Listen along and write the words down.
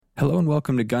Hello and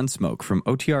welcome to Gunsmoke from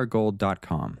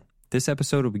OTRGold.com. This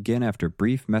episode will begin after a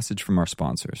brief message from our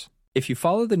sponsors. If you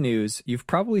follow the news, you've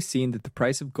probably seen that the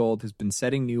price of gold has been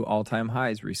setting new all-time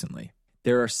highs recently.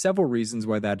 There are several reasons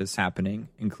why that is happening,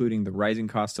 including the rising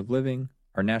cost of living,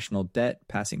 our national debt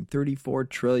passing $34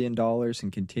 trillion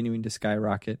and continuing to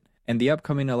skyrocket, and the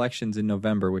upcoming elections in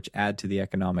November which add to the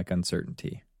economic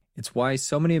uncertainty. It's why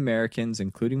so many Americans,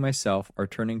 including myself, are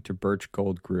turning to Birch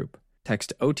Gold Group.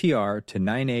 Text OTR to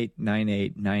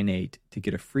 989898 to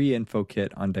get a free info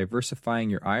kit on diversifying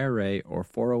your IRA or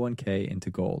 401k into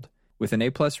gold. With an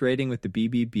A-plus rating with the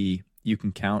BBB, you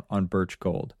can count on Birch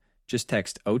Gold. Just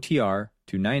text OTR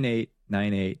to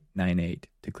 989898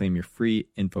 to claim your free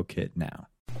info kit now.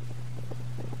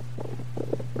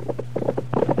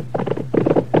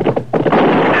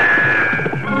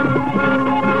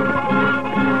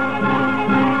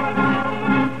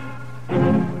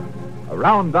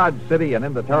 Around Dodge City and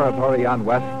in the territory on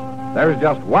West, there's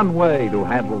just one way to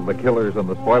handle the killers and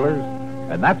the spoilers,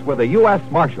 and that's with a U.S.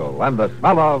 Marshal and the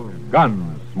smell of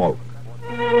gun smoke.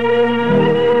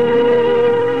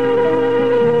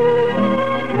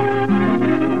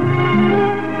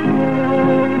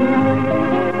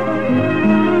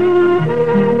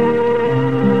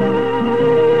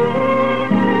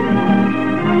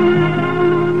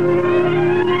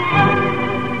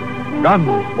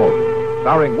 Gunsmoke,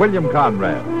 starring William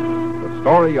Conrad, the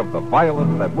story of the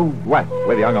violence that moved west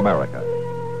with young America,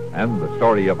 and the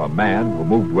story of a man who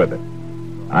moved with it.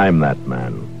 I'm that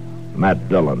man, Matt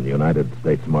Dillon, United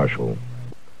States Marshal.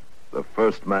 The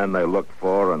first man they look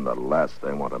for and the last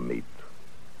they want to meet.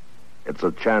 It's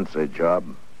a chancy job,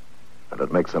 and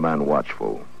it makes a man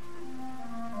watchful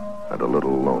and a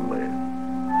little lonely.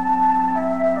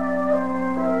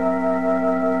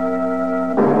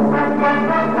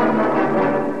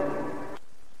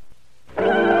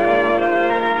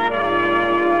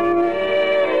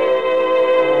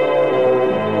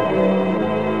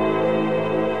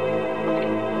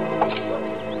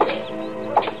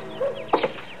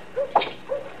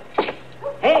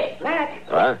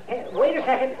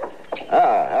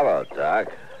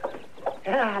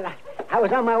 I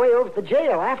was on my way over to the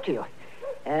jail after you.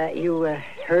 You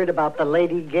heard about the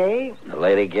Lady Gay? The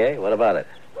Lady Gay? What about it?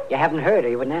 You haven't heard, or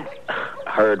you wouldn't ask.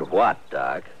 Heard what,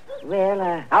 Doc?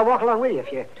 Well, I'll walk along with you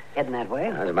if you're heading that way.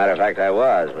 As a matter of fact, I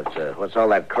was. But what's all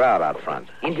that crowd out front?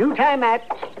 In due time, Matt.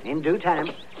 In due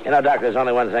time. You know, Doc, there's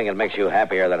only one thing that makes you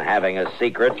happier than having a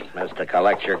secret, is to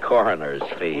collect your coroner's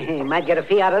fee. You might get a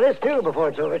fee out of this, too, before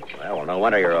it's over. Well, no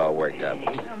wonder you're all worked up.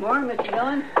 Good morning, Mr.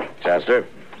 Dillon. Chester?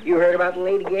 You heard about the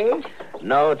Lady Gay?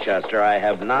 No, Chester, I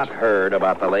have not heard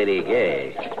about the Lady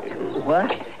Gay.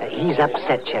 What? He's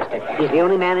upset, Chester. He's the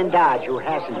only man in Dodge who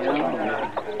hasn't.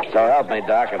 So help me,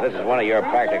 Doc, if this is one of your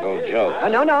practical jokes.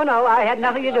 No. I had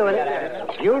nothing to do with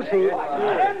it. You'll see.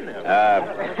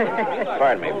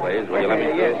 Pardon me, please. Will you let me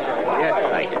through? Yes.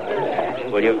 Thank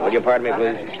you. Will you pardon me,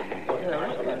 please?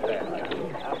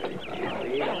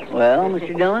 Well,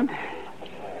 Mr. Dillon?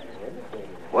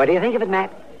 What do you think of it,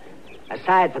 Matt?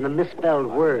 Aside from the misspelled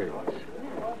words.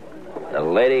 The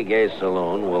Lady Gay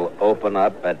Saloon will open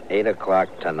up at 8 o'clock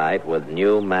tonight with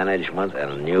new management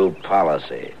and new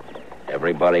policy.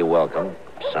 Everybody welcome.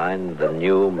 Signed, the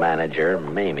new manager,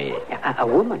 Mamie. A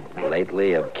woman?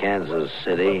 Lately of Kansas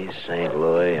City, St.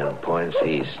 Louis, and Points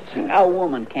East. A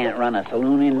woman can't run a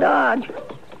saloon in Dodge.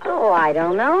 Oh, I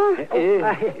don't know.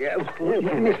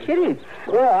 Miss Kitty,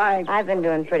 well, I've been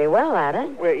doing pretty well at it.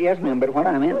 Well, yes, ma'am, but what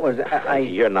I meant was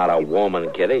You're not a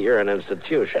woman, Kitty. You're an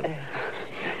institution.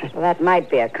 Well, that might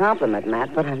be a compliment,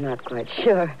 Matt, but I'm not quite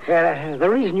sure. The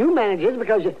reason you manage is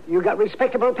because you got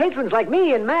respectable patrons like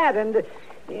me and Matt and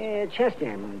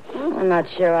Chester. Well, I'm not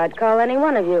sure I'd call any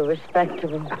one of you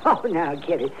respectable. Oh, now,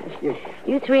 Kitty.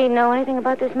 You three know anything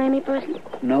about this Mamie person?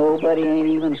 Nobody ain't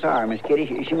even saw her, Miss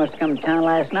Kitty. She must have come to town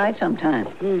last night sometime.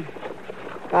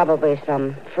 Probably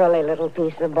some frilly little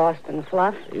piece of Boston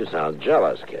fluff. You sound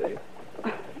jealous, Kitty.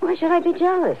 Why should I be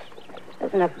jealous?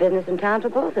 There's enough business in town for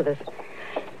both of us.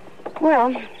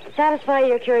 Well, satisfy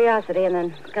your curiosity and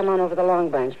then come on over the Long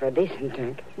Branch for a decent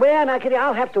drink. Well, now, Kitty,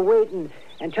 I'll have to wait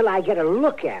until I get a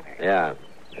look at her. Yeah,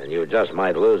 and you just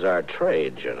might lose our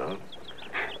trade, you know.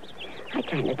 I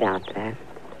kind of doubt that.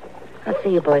 I'll see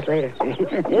you boys later.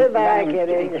 Goodbye,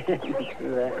 Kitty.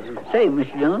 Say,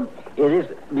 Mr. Dillon, this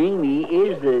Mamie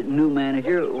is the new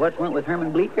manager. What went with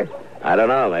Herman Bleecker? I don't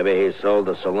know. Maybe he sold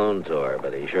the saloon to her,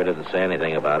 but he sure didn't say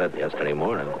anything about it yesterday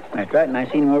morning. That's right, and I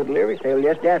seen him over at the livery stable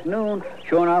yesterday afternoon,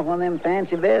 showing off one of them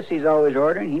fancy vests he's always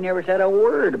ordering. He never said a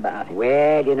word about it.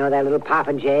 Well, you know that little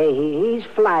Popinjay, he's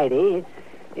flighty.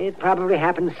 It probably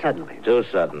happened suddenly. Too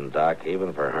sudden, Doc,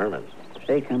 even for Herman.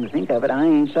 say, come to think of it, I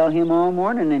ain't saw him all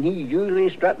morning, and he's usually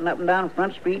strutting up and down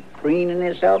Front Street, preening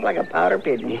himself like a powder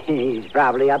pigeon. He's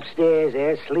probably upstairs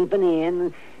there, sleeping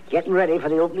in, getting ready for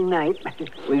the opening night.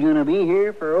 We gonna be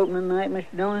here for opening night, Mr.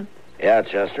 Dillon? Yeah,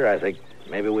 Chester, I think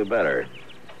maybe we better.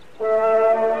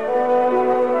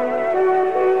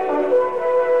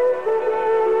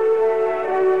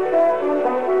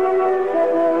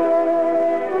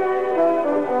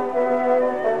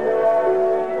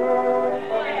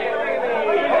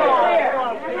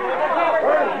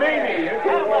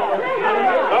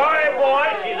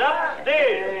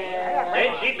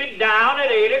 Down at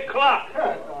 8 o'clock.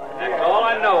 That's all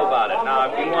I know about it.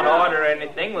 Now, if you want to order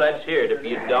anything, let's hear it. If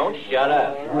you don't, shut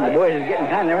up. Well, the boys are getting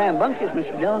kind of rambunctious,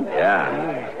 Mr. Dillon.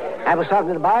 Yeah. I was talking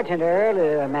to the bartender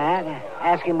earlier, Matt,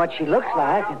 asking what she looks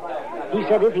like. And he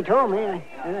said if he told me,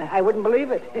 I wouldn't believe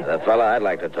it. The fella I'd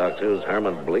like to talk to is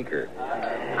Herman Bleecker.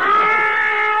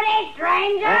 Howdy,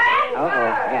 strangers.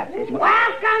 Yeah.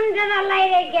 Welcome to the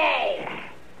Lady Gay.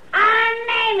 I'm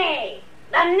Mamie,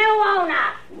 the new owner.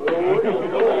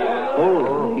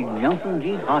 Holy jumping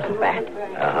Jehoshaphat.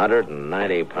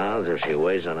 190 pounds if she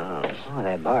weighs an ounce. Oh,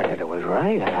 that bartender was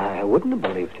right. I wouldn't have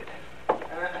believed it.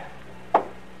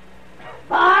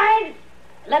 Boys,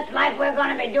 looks like we're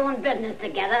going to be doing business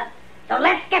together. So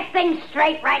let's get things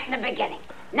straight right in the beginning.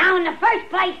 Now, in the first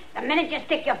place, the minute you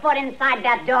stick your foot inside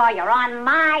that door, you're on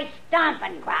my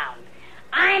stomping ground.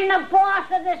 I'm the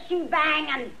boss of the shebang,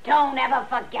 and don't ever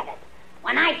forget it.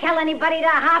 When I tell anybody to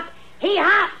hop, he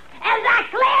hops. Is that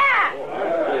clear?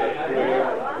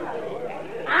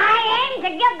 I aim to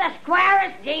give the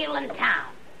squarest deal in town.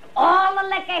 All the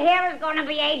liquor here is going to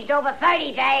be aged over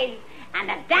 30 days, and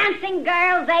the dancing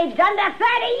girls aged under 30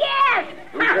 years.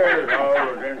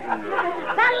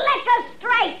 The liquor's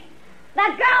straight. The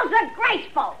girls are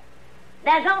graceful.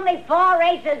 There's only 4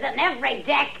 aces in every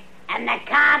deck, and the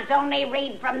cards only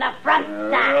read from the front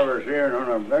side.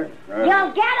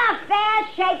 You'll get a fair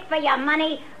shake for your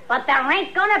money, but there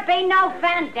ain't gonna be no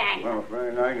fandango.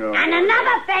 And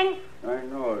another thing...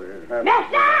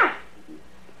 Mister!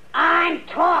 I'm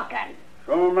talking.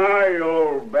 So now, you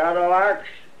old battle axe.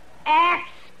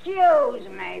 Excuse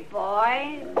me,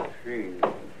 boys.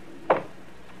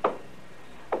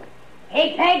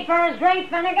 He paid for his drink,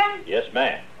 Finnegan? Yes,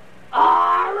 ma'am.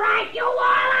 All right, you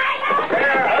walleye.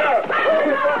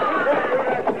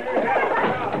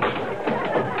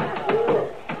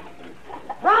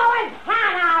 Throw his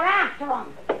hat out after him.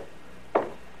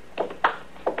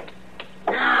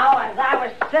 Now, as I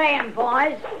was saying,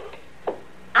 boys,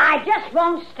 I just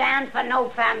won't stand for no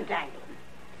fandango.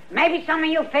 Maybe some of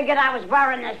you figured I was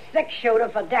wearing a 6-shooter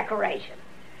for decoration.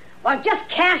 Well, just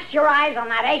cast your eyes on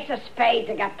that ace of spades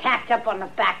that got tacked up on the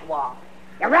back wall.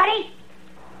 You ready?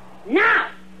 Now!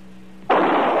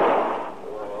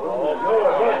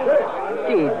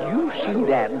 Did you see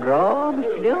that draw,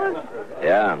 Mr. Dillon?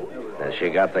 Yeah, and she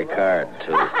got the card,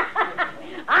 too.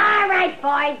 All right,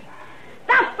 boys.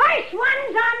 The first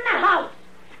one's on the house,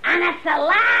 and it's the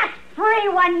last free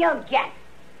one you'll get.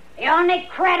 The only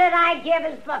credit I give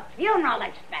is for funeral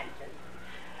expenses.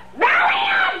 Belly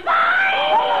up,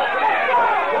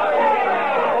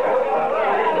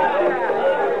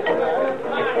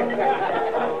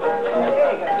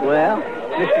 Well,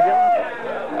 Mr.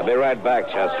 Dillon? I'll be right back,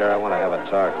 Chester. I want to have a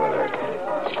talk with her.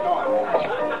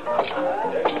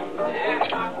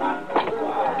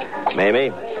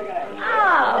 Mamie?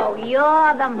 Oh,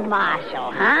 you're the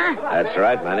marshal, huh? That's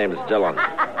right. My name's Dillon.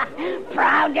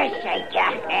 Proud to shake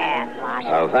your hand,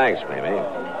 Marshal. Oh, thanks, Mamie.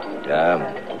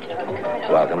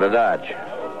 Welcome to Dodge.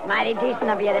 Mighty decent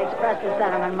of you to express the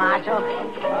sentiment, Marshal.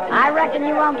 I reckon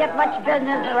you won't get much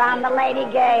business around the Lady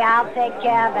Gay. I'll take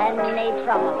care of any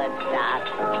trouble that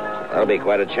starts. That'll be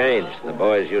quite a change. The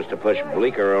boys used to push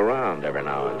Bleecker around every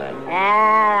now and then.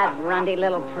 Ah, that runty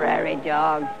little prairie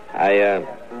dog. I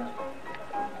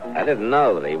didn't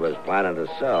know that he was planning to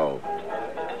sell.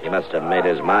 He must have made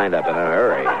his mind up in a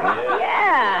hurry, huh?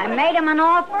 Yeah, I made him an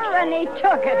offer, and he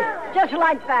took it. Just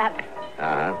like that.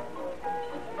 Uh-huh.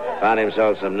 Found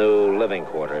himself some new living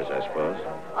quarters, I suppose.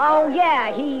 Oh,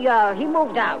 yeah, he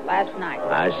moved out last night.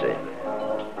 I see.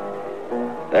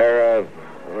 There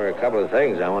were a couple of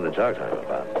things I wanted to talk to him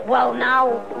about. Well,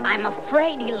 now, I'm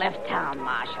afraid he left town,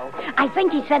 Marshal. I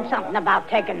think he said something about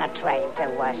taking the train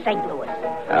to St. Louis.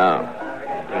 Oh.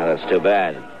 Oh, that's too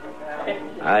bad.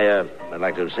 I'd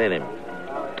like to have seen him.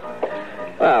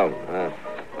 Well,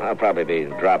 I'll probably be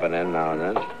dropping in now and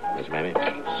then, Miss Mamie.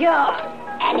 Sure.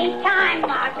 Anytime,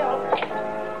 Marshal.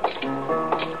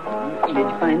 Did you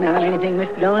find out anything,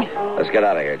 Mr. Dillon? Let's get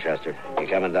out of here, Chester. You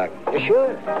coming, Doc?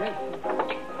 Sure.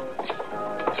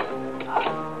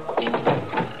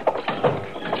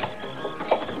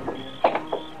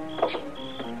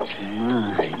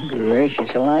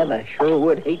 Gracious alive, I sure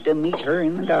would hate to meet her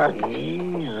in the dark.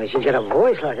 Yeah, she's got a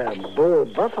voice like a bull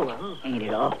buffalo. Ain't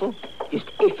it awful? Just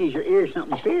itches your ears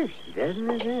something fierce. Doesn't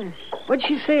it? What'd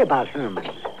she say about Herman?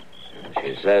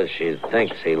 She says she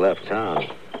thinks he left town.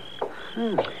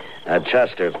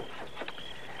 Chester,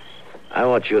 I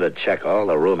want you to check all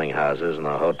the rooming houses and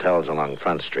the hotels along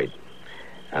Front Street.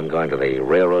 I'm going to the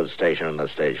railroad station and the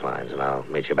stage lines, and I'll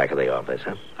meet you back at the office,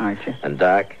 huh? Aren't you? And,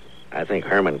 Doc, I think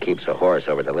Herman keeps a horse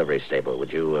over at the livery stable.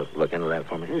 Would you look into that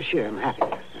for me? Sure, I'm happy.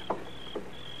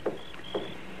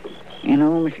 You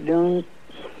know, Mr. Dillon,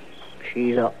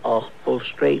 she's an awful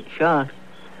straight shot.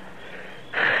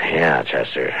 Yeah,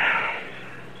 Chester.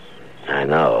 I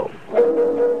know.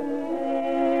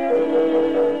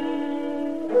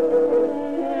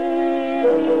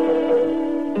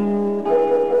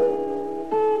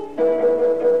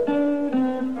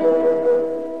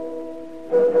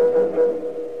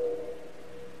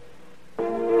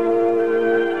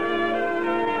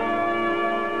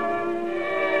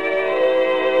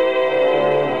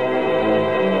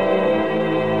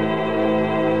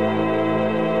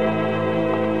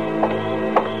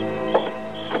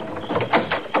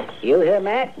 You here,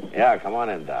 Matt? Yeah, come on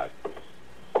in, Doc.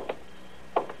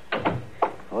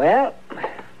 Well,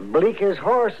 Bleeker's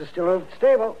horse is still at the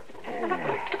stable.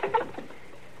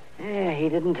 He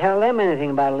didn't tell them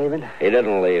anything about leaving. He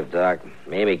didn't leave, Doc.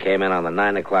 Mimi came in on the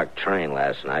 9 o'clock train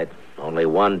last night. Only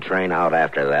one train out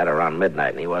after that, around midnight,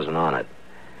 and he wasn't on it.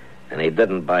 And he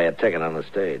didn't buy a ticket on the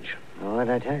stage. Oh,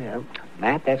 what'd I tell you?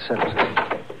 Matt, that settles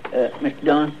it. Mr.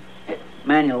 Dillon,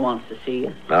 Manuel wants to see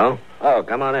you. No? Oh,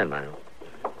 come on in, Manuel.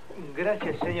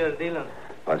 Gracias, Senor Dillon.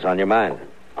 What's on your mind?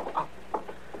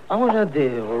 I was at the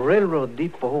railroad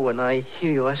depot when I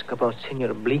hear you ask about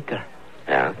Senor Bleeker.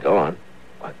 Yeah, go on.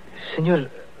 Senor,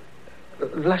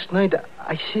 last night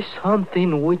I see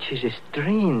something which is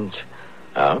strange.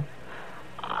 Oh?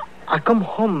 I come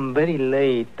home very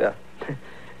late.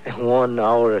 1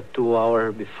 hour or 2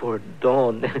 hours before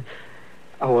dawn.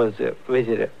 I was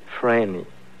visit a friend,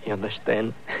 you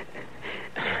understand?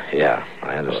 Yeah,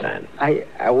 I understand.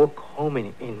 I walk home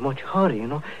in much hurry, you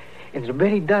know. It's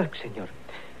very dark, senor.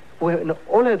 Well,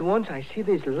 all at once I see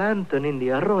this lantern in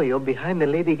the arroyo behind the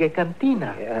Lady Gay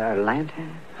Cantina.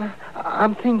 Lantern?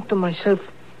 I'm thinking to myself,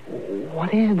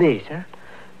 what is this, huh?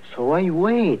 So I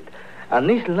wait, and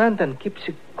this lantern keeps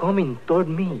coming toward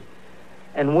me.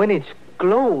 And when it's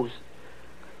close,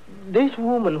 this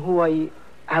woman who I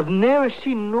have never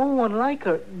seen no one like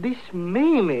her, this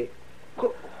Mimi,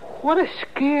 what a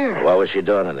scare. What was she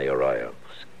doing in the arroyo?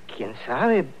 Quien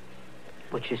sabe,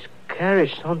 but she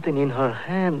carries something in her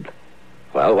hand.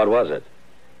 Well, what was it?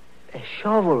 A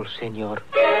shovel, senor.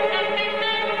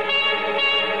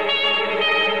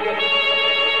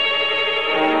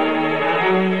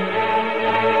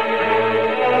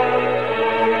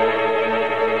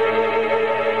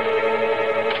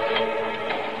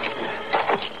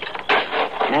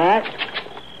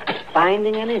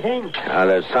 Finding anything?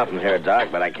 There's something here, Doc,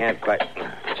 but I can't quite...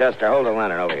 Chester, hold the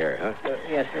lantern over here, huh?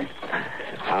 Yes, sir.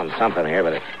 Found something here,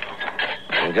 but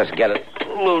I'll just get it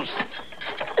loose.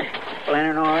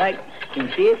 Lantern all right? Can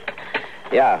you see it?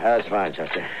 Yeah, that's fine,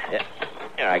 Chester. Yeah,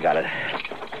 here, I got it.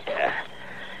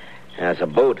 Yeah, it's a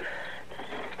boot.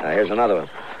 Here's another one.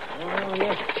 Oh,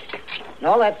 yes. And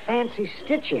all that fancy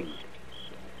stitching.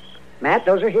 Matt,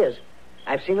 those are his.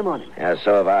 I've seen them on him. Yeah,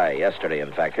 so have I. Yesterday,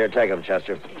 in fact. Here, take them,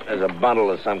 Chester. There's a bundle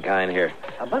of some kind here.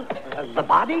 A bundle? The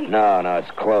body? No,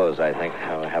 it's clothes, I think.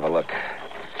 I'll have a look.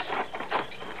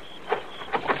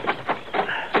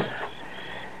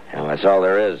 Well, that's all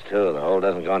there is, too. The hole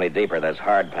doesn't go any deeper. There's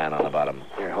hard pan on the bottom.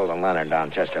 Here, hold the lantern down,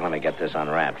 Chester. Let me get this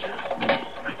unwrapped.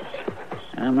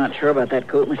 I'm not sure about that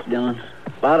coat, Mr. Dillon.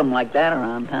 Bottom like that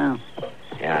around town.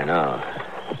 Yeah, I know.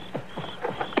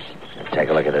 Take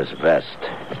a look at this vest.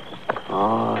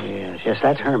 Oh, yes. Yes,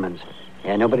 that's Herman's.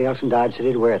 Yeah, nobody else in Dodge City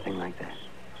would wear a thing like that.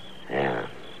 Yeah.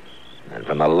 And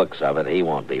from the looks of it, he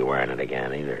won't be wearing it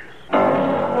again either.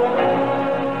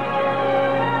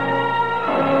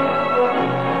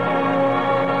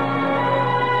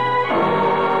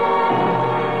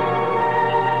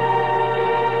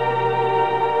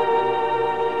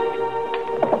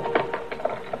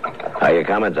 How you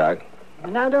coming, Doc?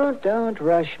 Now, don't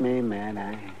rush me, man.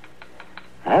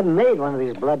 I haven't made one of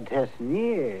these blood tests in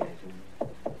years.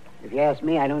 If you ask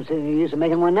me, I don't see any use of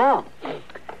making one now.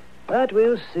 But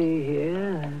we'll see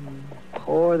here.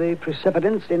 Pour the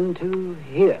precipitants into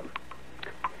here.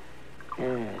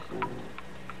 Yes.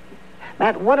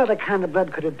 Matt, what other kind of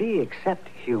blood could it be except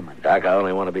human? Doc, I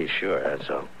only want to be sure, that's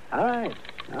all. All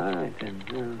right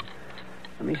then.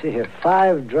 Let me see here.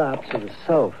 5 drops of the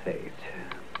sulfate.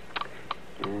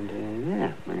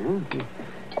 And, well,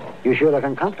 You sure look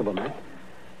uncomfortable, Matt.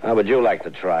 How would you like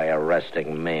to try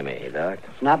arresting Mamie, Doc?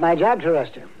 It's not my job to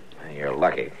arrest her. You're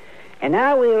lucky. And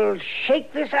now we'll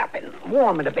shake this up and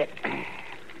warm it a bit.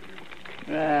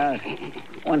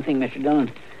 One thing, Mr.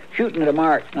 Dillon. Shooting at a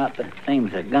mark's not the same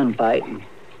as a gunfight.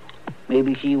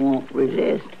 Maybe she won't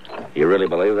resist. You really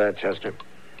believe that, Chester?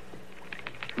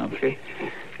 No, sir.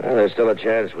 Well, there's still a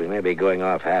chance we may be going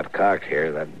off half-cocked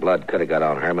here. That blood could have got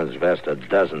on Herman's vest a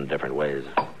dozen different ways.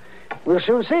 We'll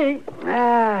soon see.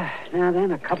 Now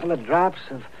then, a couple of drops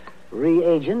of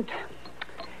reagent.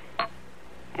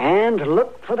 And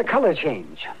look for the color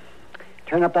change.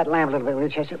 Turn up that lamp a little bit, will you,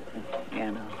 Chester? Yeah,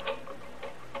 no.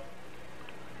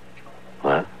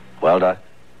 What? Well, Doc?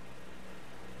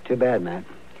 Too bad, Matt.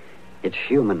 It's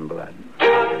human blood.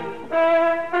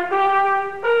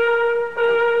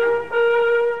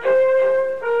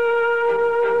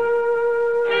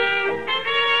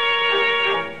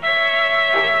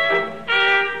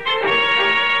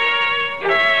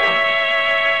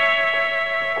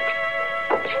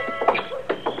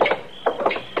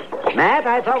 Matt,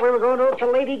 I thought we were going over to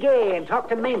Lady Gay and talk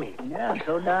to Mamie. Yeah,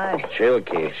 so did I. She'll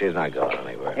keep. She's not going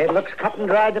anywhere. It looks cut and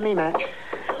dried to me, Matt.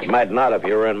 It might not if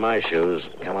you were in my shoes.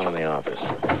 Come on in the office.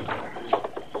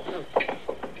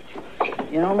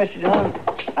 You know, Mr. Dillon,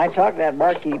 I talked to that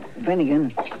barkeep,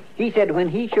 Finnegan. He said when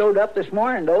he showed up this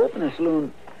morning to open the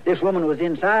saloon, this woman was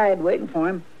inside waiting for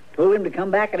him. Told him to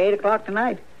come back at 8 o'clock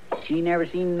tonight. She never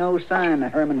seen no sign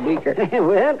of Herman Bleeker.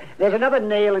 Well, there's another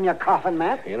nail in your coffin,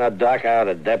 Matt. You know, Doc, I ought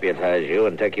to deputize you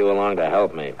and take you along to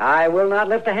help me. I will not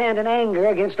lift a hand in anger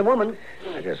against a woman.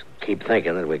 I just keep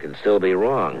thinking that we could still be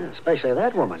wrong. Especially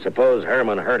that woman. Suppose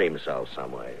Herman hurt himself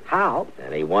some way. How?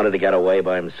 And he wanted to get away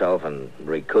by himself and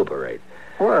recuperate.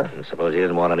 Where? And suppose he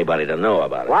didn't want anybody to know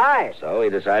about it. Why? So he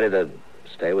decided to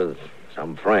stay with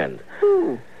some friend.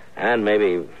 Who? And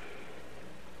maybe...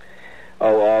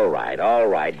 Oh, all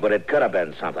right. But it could have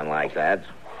been something like that.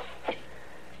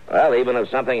 Well, even if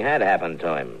something had happened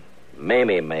to him,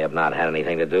 Mamie may have not had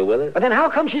anything to do with it. But then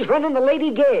how come she's running the Lady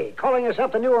Gay, calling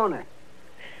herself the new owner?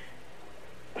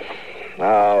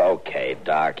 Oh, okay,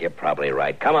 Doc. You're probably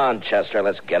right. Come on, Chester.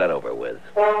 Let's get it over with.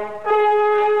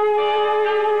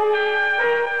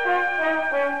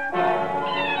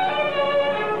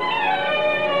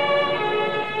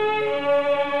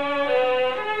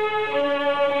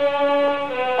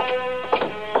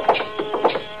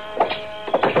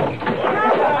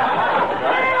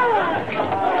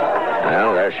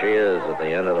 She is at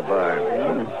the end of the bar.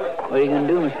 What are you going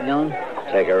to do, Mr. Dillon?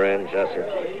 Take her in, Chester.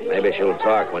 Maybe she'll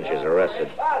talk when she's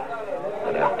arrested.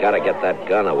 But I've got to get that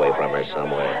gun away from her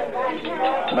somewhere.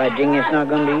 By jing, it's not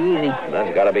going to be easy.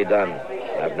 That's got to be done.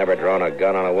 I've never drawn a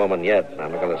gun on a woman yet.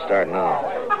 I'm going to start now.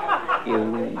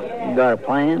 You got a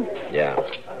plan? Yeah.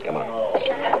 Come on.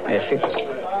 Yes, sir.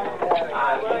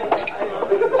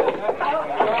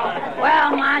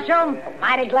 Well, Marshal,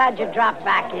 mighty glad you dropped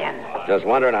back in. Just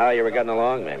wondering how you were getting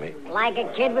along, Mamie. Like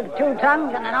a kid with 2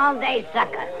 tongues and an all-day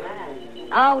sucker.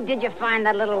 Oh, did you find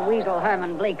that little weasel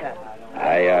Herman Bleeker?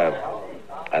 I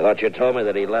thought you told me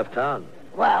that he left town.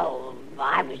 Well,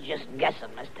 I was just guessing,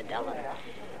 Mr. Dillon.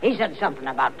 He said something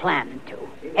about planning to.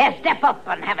 Here, step up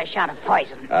and have a shot of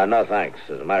poison. No, thanks.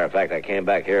 As a matter of fact, I came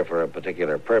back here for a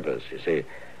particular purpose. You see,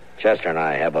 Chester and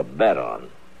I have a bet on.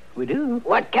 We do?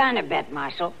 What kind of bet,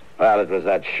 Marshal? Well, it was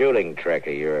that shooting trick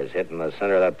of yours hitting the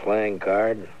center of that playing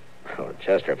card. Oh,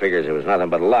 Chester figures it was nothing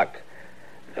but luck.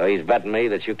 So he's betting me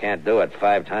that you can't do it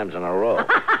 5 times in a row.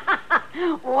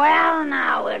 Well,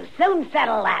 now, we'll soon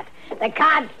settle that. The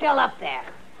card's still up there.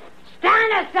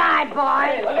 Stand aside,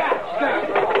 boys.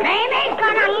 Mamie's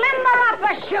gonna limber up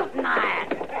a shooting iron.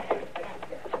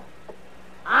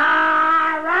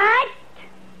 All right.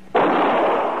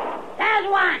 There's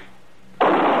one.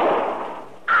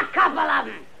 A couple of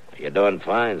them. You're doing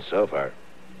fine so far.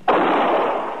 How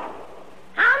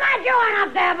am I doing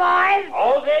up there, boys?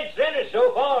 All dead center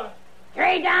so far.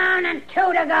 3 down and 2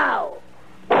 to go.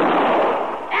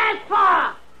 There's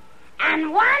 4.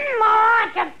 And 1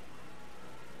 more to...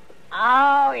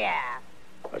 Oh, yeah.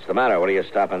 What's the matter? What are you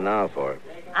stopping now for?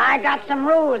 I got some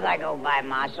rules I go by,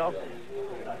 Marshal.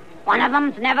 One of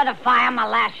them's never to fire my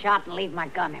last shot and leave my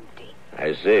gun empty.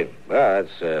 I see. Well,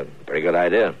 that's a pretty good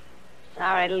idea.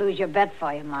 Sorry to lose your bet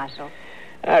for you, Marshal.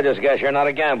 I just guess you're not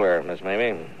a gambler, Miss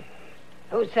Mamie.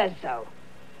 Who says so?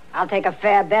 I'll take a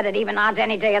fair bet at even odds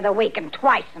any day of the week and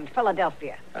twice in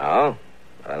Philadelphia. Oh?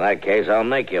 Well, in that case, I'll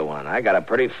make you one. I got a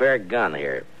pretty fair gun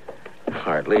here.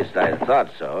 Or at least I thought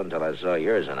so until I saw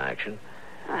yours in action.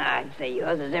 I'd say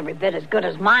yours is every bit as good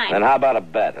as mine. Then how about a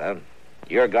bet, huh?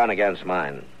 Your gun against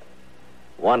mine.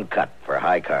 1 cut for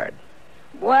high card.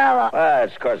 Well, Well,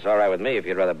 it's, of course, all right with me if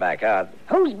you'd rather back out.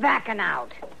 who's backing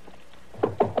out?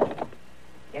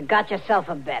 You got yourself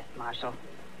a bet, Marshal.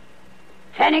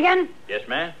 Finnegan, Yes,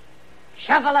 ma'am?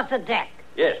 shuffle up the deck.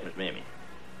 Yes, Miss Mamie.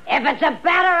 If it's a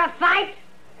bet or a fight,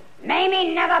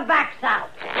 Mamie never backs out.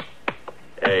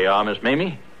 There you are, Miss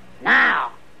Mamie.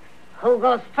 Now, who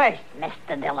goes first,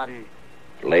 Mr. Dillon?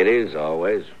 Ladies,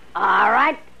 always. All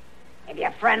right. If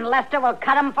your friend Lester will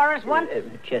cut 'em for us once.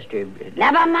 Chester.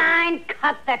 Never mind,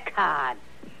 cut the cards.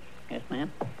 Yes,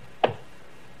 ma'am.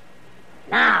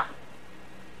 Now,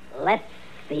 let's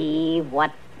see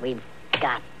what we've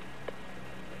got.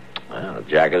 Well,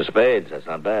 Jack of spades. That's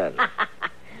not bad.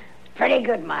 Pretty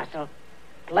good, Marshal.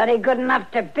 Plenty good enough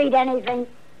to beat anything.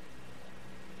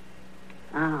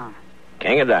 Oh.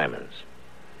 King of diamonds.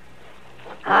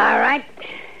 All right.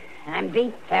 I'm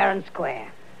beat fair and square.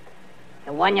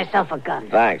 You won yourself a gun.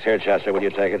 Thanks. Here, Chester, will you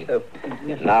take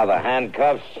it? Now the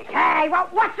handcuffs. Hey,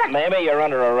 what's the... Mamie, you're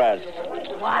under arrest.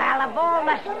 While of all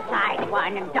the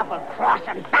sidewinding,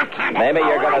 double-crossing, backhanded... Mamie,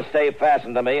 you're bull, going to stay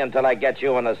fastened to me until I get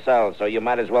you in a cell, so you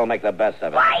might as well make the best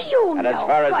of it. Why, you And know... as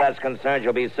far as but- that's concerned,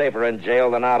 you'll be safer in jail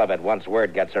than out of it once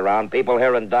word gets around. People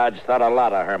here in Dodge thought a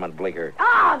lot of Herman Bleecker.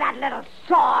 Oh, that little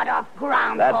sawed-off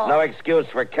ground That's ball. no excuse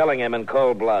for killing him in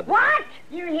cold blood. What?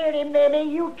 You heard him, Mamie.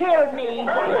 You killed me.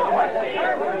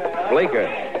 Bleecker.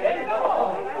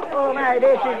 Oh, my,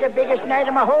 this is the biggest night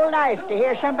of my whole life, to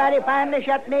hear somebody finally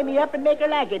shut Mamie up and make her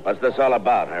like it. What's this all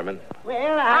about, Herman?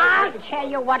 Well, I'll tell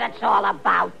you what it's all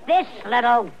about. This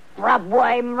little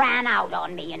grubworm ran out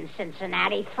on me in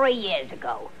Cincinnati 3 years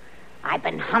ago. I've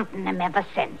been hunting him ever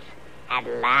since.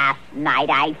 And last night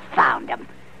I found him.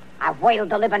 I whaled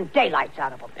the living daylights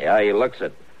out of him. Yeah, he looks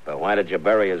it. But why did you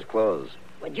bury his clothes?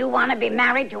 Would you want to be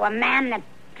married to a man that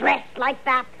dressed like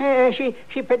that?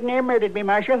 She pretty near murdered me,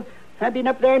 Marshal. I've been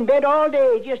up there in bed all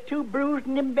day, just too bruised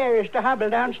and embarrassed to hobble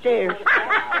downstairs.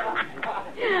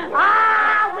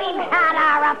 Ah, we've had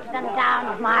our ups and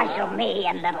downs, Marshal, me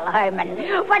and little Herman.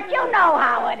 But you know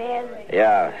how it is.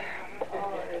 Yeah.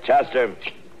 Chester,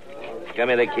 give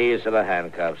me the keys to the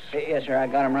handcuffs. Yes, sir. I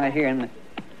got them right here in the...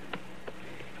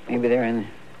 Maybe they're in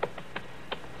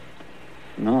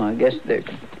the... No, I guess they're...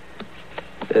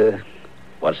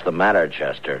 What's the matter,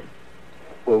 Chester?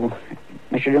 Well,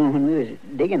 Mr. Dillon, when we was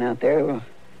digging out there, well,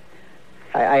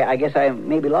 I guess I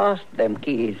maybe lost them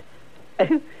keys.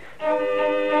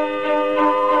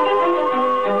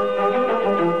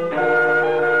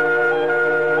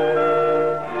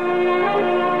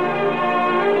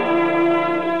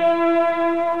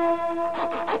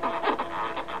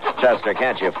 Chester,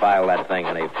 can't you file that thing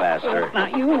any faster? Now,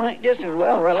 you might just as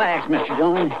well relax, Mr.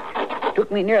 Dillon.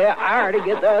 Took me nearly an hour to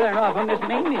get the other one off of Miss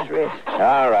Mamie's wrist.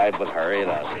 All right, but hurry it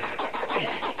up.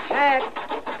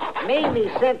 Mamie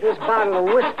sent this bottle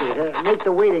of whiskey to make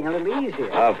the waiting a little easier.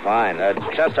 Oh, fine.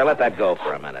 Chester, let that go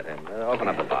for a minute. Open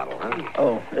up the bottle, huh?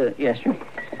 Oh, yes, sir.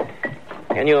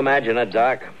 Can you imagine it,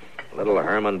 Doc? Little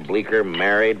Herman Bleecker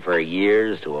married for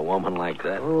years to a woman like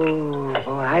that?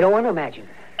 Oh, I don't want to imagine.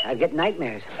 I get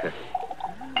nightmares.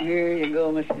 Here you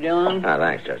go, Mr. Dillon. Ah,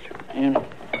 thanks, Chester. And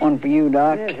one for you,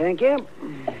 Doc. Yeah, thank you.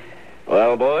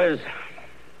 Well, boys,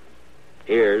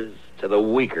 here's to the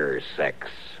weaker sex.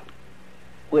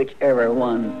 Whichever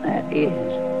one that is.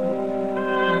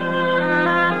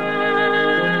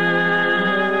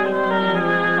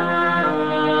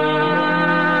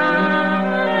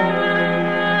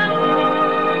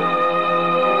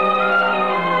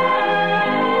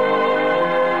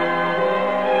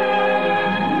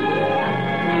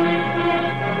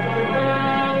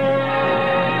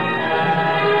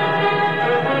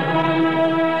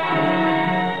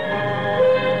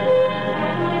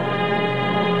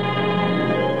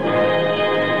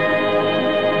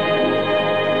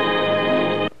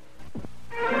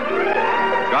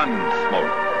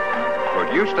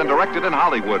 Produced and directed in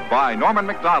Hollywood by Norman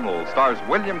Macdonald, stars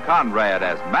William Conrad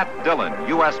as Matt Dillon,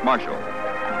 U.S. Marshal.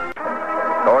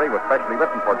 Story was specially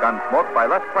written for Gunsmoke by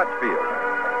Les Crutchfield,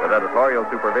 with editorial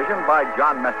supervision by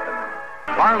John Meston.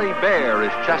 Parley Bear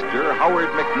is Chester, Howard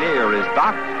McNear is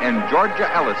Doc, and Georgia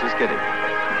Ellis is Kitty.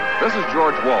 This is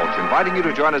George Walsh inviting you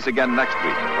to join us again next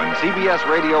week when CBS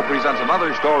Radio presents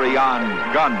another story on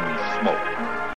Gunsmoke.